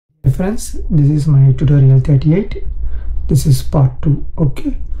friends, this is my tutorial 38. This is part 2.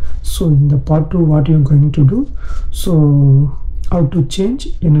 Okay, so in the part 2 what you're going to do, so how to change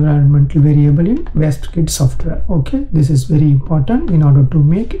environmental variable in VASPKIT software. Okay, this is very important in order to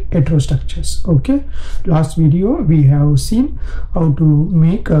make heterostructures. Okay, last video we have seen how to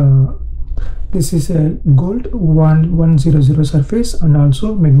make this is a gold 100 surface and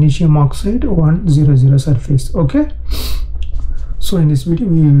also magnesium oxide 100 surface. Okay, so in this video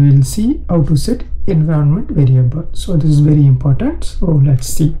we will see how to set environment variable. So this is very important, so let's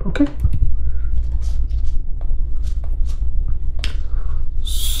see. Okay,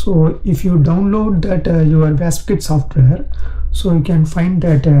 so if you download that your VASPKIT software, so you can find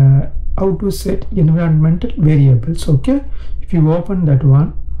that how to set environmental variables. Okay, if you open that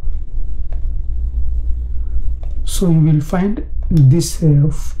one, so you will find this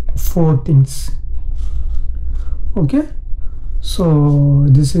 4 things. Okay, so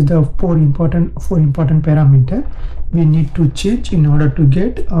this is the four important parameter we need to change in order to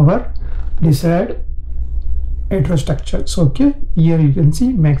get our desired heterostructures. Okay, here you can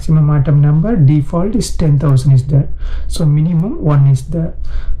see maximum atom number default is 10,000 is there, so minimum 1 is there,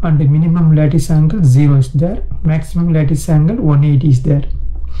 and the minimum lattice angle 0 is there, maximum lattice angle 180 is there.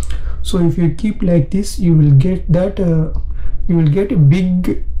 So if you keep like this, you will get that you will get a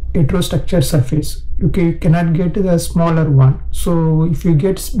big heterostructure surface. Okay, you cannot get the smaller one. So if you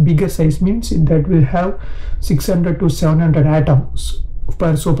get bigger size, means that will have 600 to 700 atoms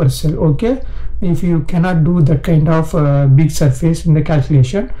per supercell. Okay, if you cannot do that kind of big surface in the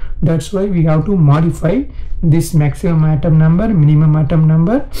calculation, that's why we have to modify this maximum atom number, minimum atom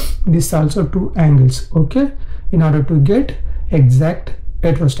number, this also 2 angles. Okay, in order to get exact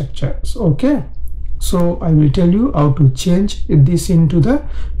heterostructures. Okay, so I will tell you how to change this into the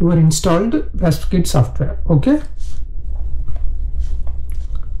your installed VASPKIT software. Okay,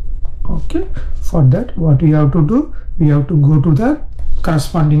 for that what we have to do, we have to go to the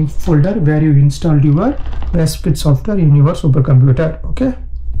corresponding folder where you installed your VASPKIT software in your supercomputer. Okay,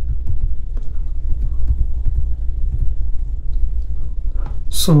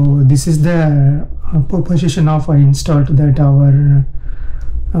 so this is the position of I installed that our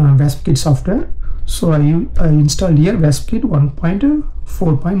VASPKIT software. So I installed here VASPKIT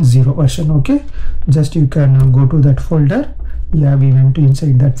 1.4.0 version. Okay, just you can go to that folder. Yeah, we went to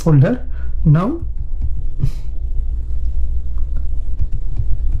inside that folder. Now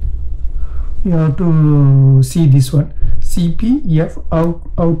you have to see this one, cpf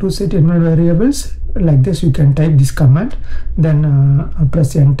how to set environment variables. Like this you can type this command, then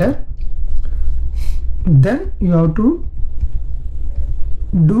press enter. Then you have to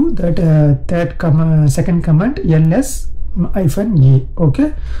do that second command, ls-a.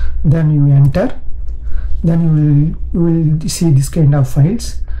 Okay, then you enter, then you will see this kind of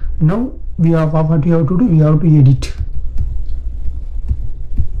files. Now we have what we have to do, we have to edit.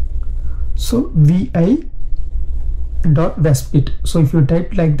 So vi.vaspkit. So if you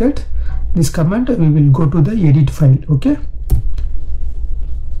type like that, this command, we will go to the edit file. Okay,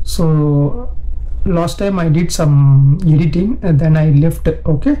 so last time I did some editing and then I left.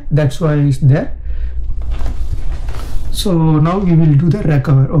 Okay, that's why it's there. So now we will do the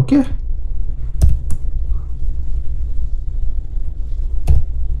recover. Okay,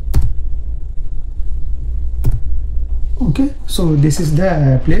 okay, so this is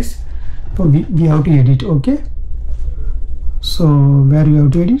the place for we have to edit. Okay, so where you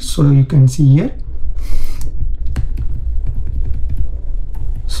have to edit, so you can see here.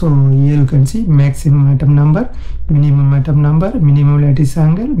 So here you can see maximum atom number, minimum atom number, minimum lattice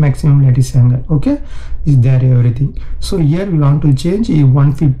angle, maximum lattice angle. Okay, is there everything. So here we want to change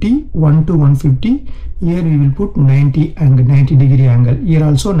 150, 1 to 150. Here we will put 90 angle, 90 degree angle. Here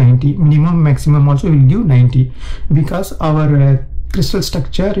also 90. Minimum, maximum also will give 90 because our crystal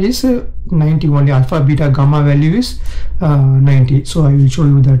structure is 90 only. Alpha, beta, gamma value is 90. So I will show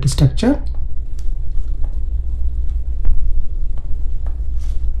you that structure.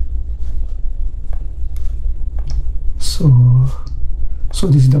 So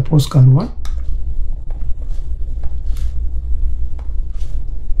this is the postcard one.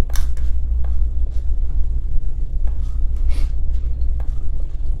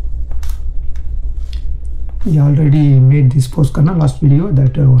 We already made this postcard in last video,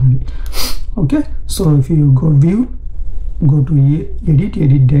 that only. Okay, so if you go view, go to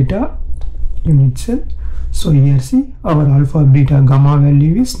edit data, unit cell, So here see our alpha beta gamma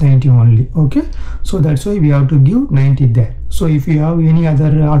value is 90 only. Okay, so that's why we have to give 90 there. So if you have any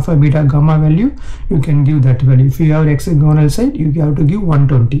other alpha beta gamma value, you can give that value. If you have hexagonal side, you have to give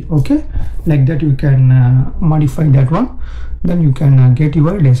 120. Okay, like that you can modify that one, then you can get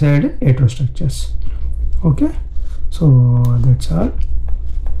your desired heterostructures. Okay, so that's all.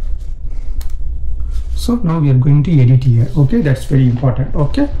 So now we are going to edit here. Okay, that's very important.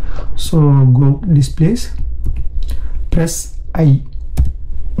 Okay, so go displays, press I,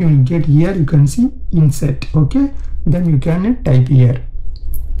 you will get here, you can see insert. Okay, then you can type here.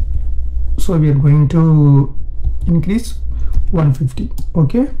 So we are going to increase 150.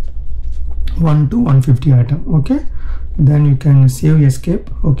 Okay, 1 to 150 item. Okay, then you can save, escape.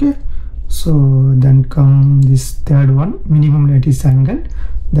 Okay, so then come this third one, minimum lattice angle,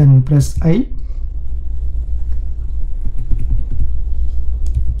 then press I,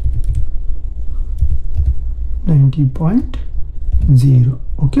 .0.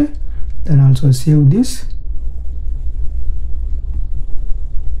 Okay, then also save this.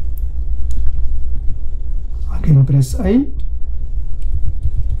 Again press I,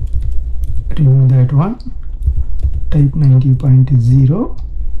 remove that one, type 90.0,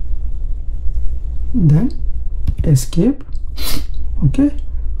 then escape. Okay,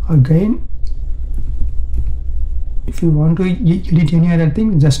 again if you want to edit any other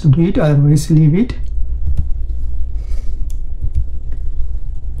thing, just do it, otherwise leave it.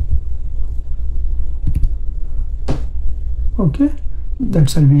 Okay,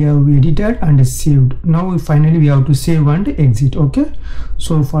 that's all we have edited and saved. Now finally we have to save and exit. Okay,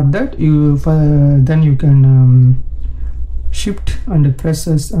 so for that then you can shift and press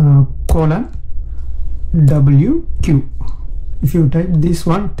colon WQ. If you type this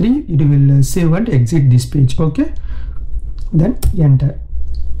one 3, it will save and exit this page. Okay, then enter.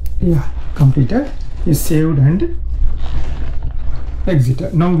 Yeah, completed, is saved and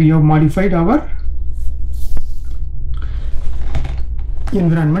exited. Now we have modified our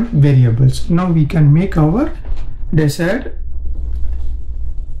environment variables. Now we can make our desired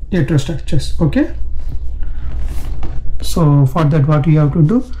heterostructures. Okay, so for that what we have to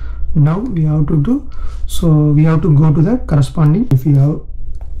do now, we have to go to the corresponding. If you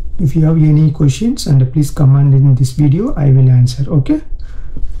have any questions, and please comment in this video, I will answer. Okay,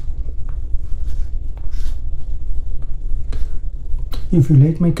 if you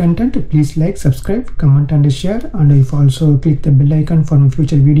like my content, please like, subscribe, comment and share, and if also click the bell icon for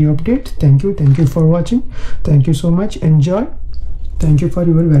future video update. Thank you for watching. Thank you so much. Enjoy. Thank you for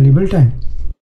your valuable time.